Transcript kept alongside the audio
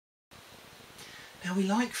Now we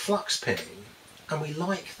like flux pinning and we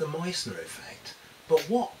like the Meissner effect, but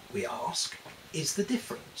what, we ask, is the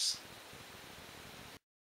difference?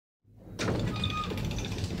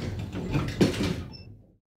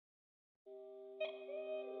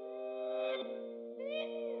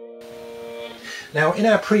 Now, in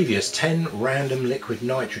our previous 10 random liquid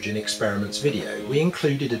nitrogen experiments video, we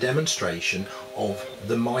included a demonstration of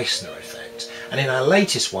the Meissner effect, and in our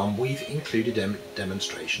latest one we've included a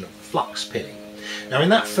demonstration of flux pinning. Now, in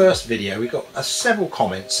that first video we got several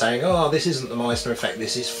comments saying, oh, this isn't the Meissner effect,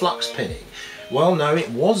 this is flux pinning. Well, no, it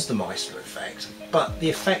was the Meissner effect, but the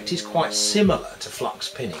effect is quite similar to flux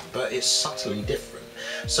pinning, but it's subtly different.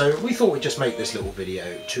 So we thought we'd just make this little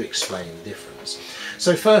video to explain the difference.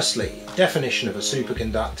 So firstly, definition of a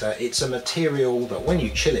superconductor: it's a material that when you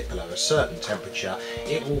chill it below a certain temperature,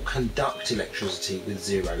 it will conduct electricity with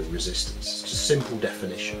zero resistance. It's just a simple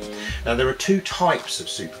definition. Now, there are two types of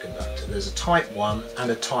superconductor. There's a type 1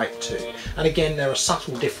 and a type 2. And again, there are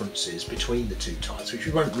subtle differences between the two types, which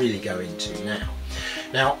we won't really go into now.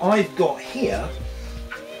 Now, I've got here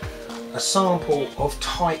a sample of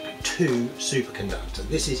type 2 superconductor.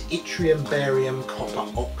 This is yttrium barium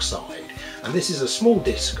copper oxide, and this is a small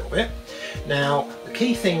disc of it. Now, the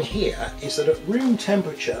key thing here is that at room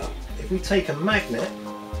temperature, if we take a magnet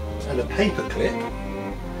and a paper clip,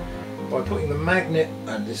 by putting the magnet,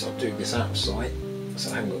 and this, I'll do this out of sight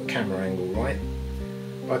so I haven't got the camera angle right,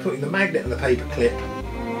 by putting the magnet and the paper clip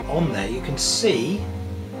on there, you can see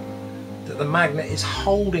that the magnet is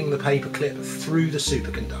holding the paper clip through the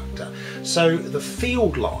superconductor. So the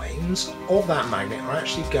field lines of that magnet are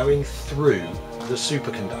actually going through the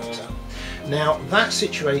superconductor. Now, that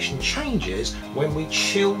situation changes when we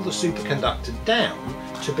chill the superconductor down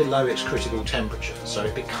to below its critical temperature, so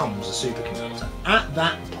it becomes a superconductor. At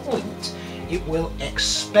that point, it will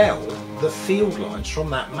expel the field lines from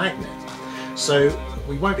that magnet. So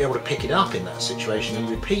we won't be able to pick it up in that situation and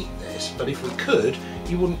repeat this, but if we could,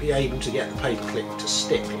 you wouldn't be able to get the paper clip to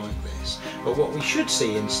stick like this. But what we should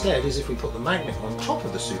see instead is if we put the magnet on top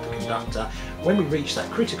of the superconductor, when we reach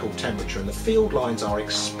that critical temperature and the field lines are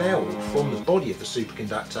expelled from the body of the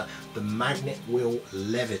superconductor, the magnet will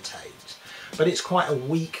levitate. But it's quite a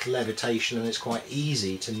weak levitation and it's quite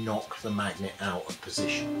easy to knock the magnet out of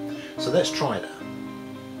position. So let's try that.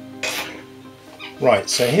 Right,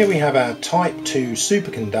 so here we have our type 2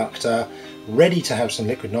 superconductor ready to have some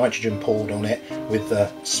liquid nitrogen poured on it with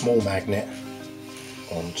the small magnet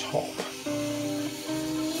on top.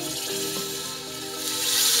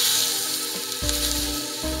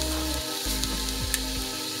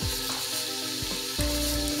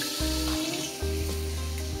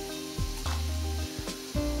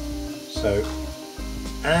 So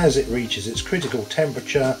as it reaches its critical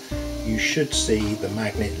temperature, you should see the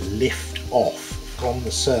magnet lift off from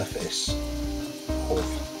the surface of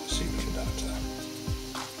the superconductor.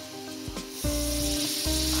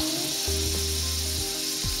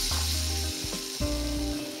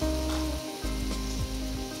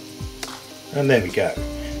 And there we go.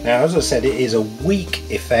 Now, as I said, it is a weak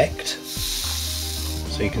effect,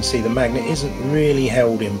 so you can see the magnet isn't really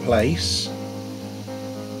held in place.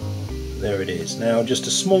 There it is. Now, just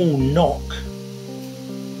a small knock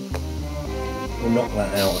will knock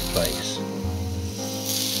that out of place.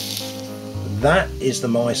 That is the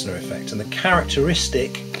Meissner effect, and the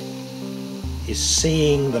characteristic is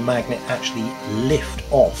seeing the magnet actually lift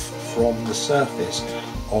off from the surface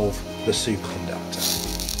of the superconductor.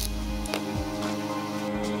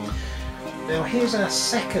 Now, here's our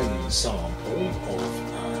second sample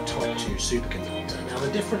of type 2 superconductor. Now,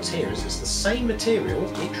 the difference here is it's the same material,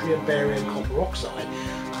 yttrium barium copper oxide,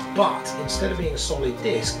 but instead of being a solid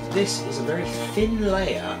disc, this is a very thin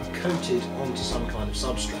layer coated onto some kind of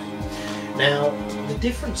substrate. Now, the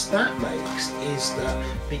difference that makes is that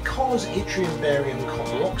because yttrium barium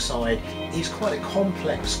copper oxide is quite a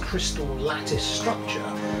complex crystal lattice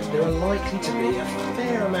structure, there are likely to be a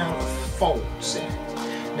fair amount of faults in it.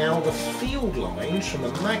 Now, the field lines from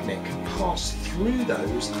the magnet can pass through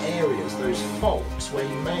those areas, those faults, where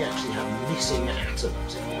you may actually have missing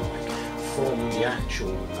atoms, if you like, from the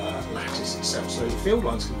actual lattice itself. So the field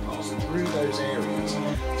lines can pass through those areas,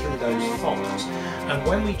 through those faults. And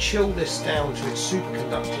when we chill this down to its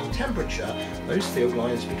superconducting temperature, those field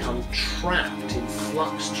lines become trapped in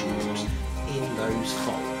flux tubes in those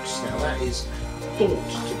faults. Now, that is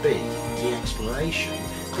thought to be the explanation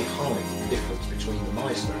behind the difference between the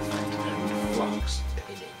Meissner effect and flux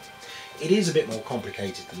pinning. it is a bit more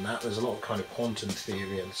complicated than that. There's a lot of kind of quantum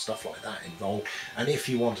theory and stuff like that involved, and if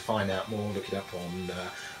you want to find out more, look it up on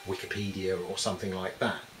Wikipedia or something like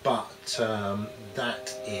that. But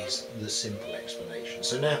that is the simple explanation.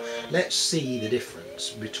 So now let's see the difference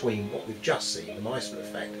between what we've just seen, the Meissner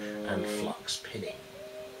effect, and flux pinning.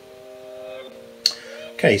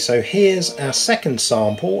 Okay, so here's our second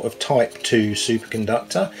sample of type 2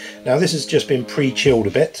 superconductor. Now this has just been pre-chilled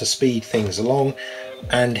a bit to speed things along,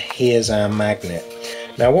 and here's our magnet.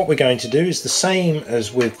 Now what we're going to do is the same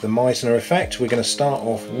as with the Meissner effect. We're going to start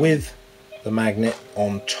off with the magnet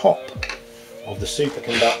on top of the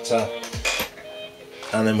superconductor,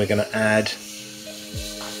 and then we're going to add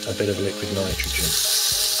a bit of liquid nitrogen.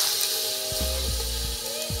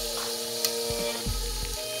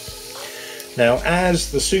 Now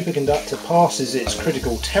as the superconductor passes its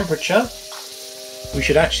critical temperature, we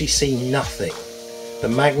should actually see nothing. The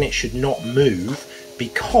magnet should not move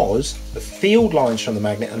because the field lines from the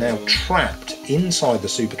magnet are now trapped inside the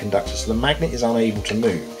superconductor, so the magnet is unable to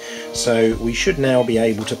move. So we should now be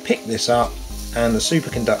able to pick this up, and the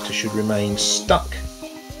superconductor should remain stuck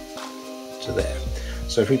to there.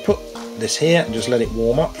 So if we put this here and just let it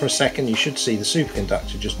warm up for a second, you should see the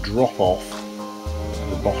superconductor just drop off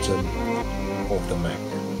the bottom of the magnet.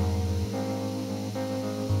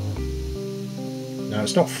 Now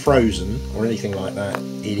it's not frozen or anything like that,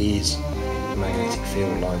 it is the magnetic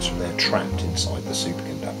field lines from there trapped inside the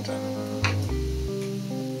superconductor.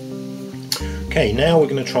 Okay, now we're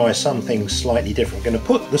going to try something slightly different. We're going to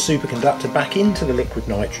put the superconductor back into the liquid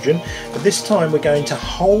nitrogen, but this time we're going to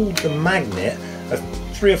hold the magnet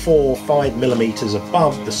 3 or 4 or 5 millimeters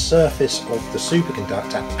above the surface of the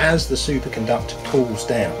superconductor as the superconductor cools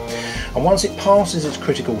down. And once it passes its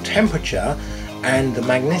critical temperature and the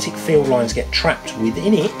magnetic field lines get trapped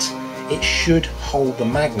within it, it should hold the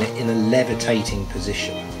magnet in a levitating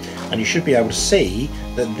position. And you should be able to see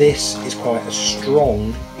that this is quite a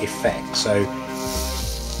strong effect. So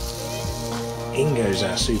in goes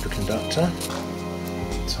our superconductor.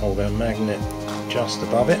 Let's hold our magnet just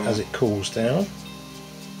above it as it cools down.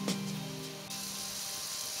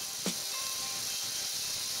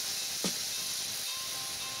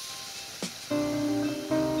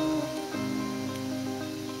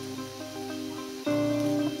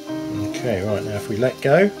 Okay, right, now if we let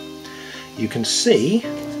go, you can see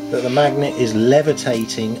that the magnet is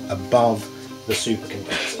levitating above the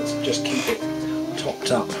superconductor. So just keep it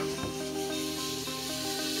topped up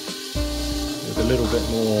with a little bit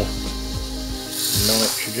more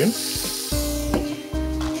nitrogen,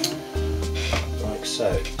 like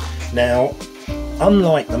so. Now,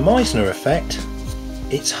 unlike the Meissner effect,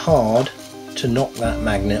 it's hard to knock that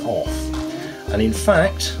magnet off, and in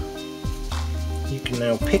fact you can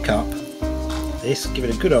now pick up this, give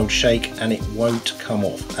it a good old shake, and it won't come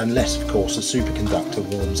off unless of course the superconductor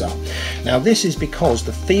warms up. Now this is because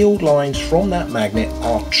the field lines from that magnet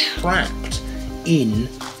are trapped in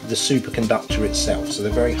the superconductor itself, so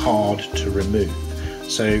they're very hard to remove.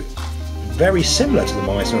 So very similar to the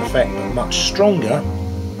Meissner effect, but much stronger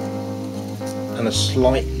and a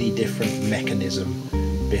slightly different mechanism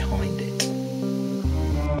behind it.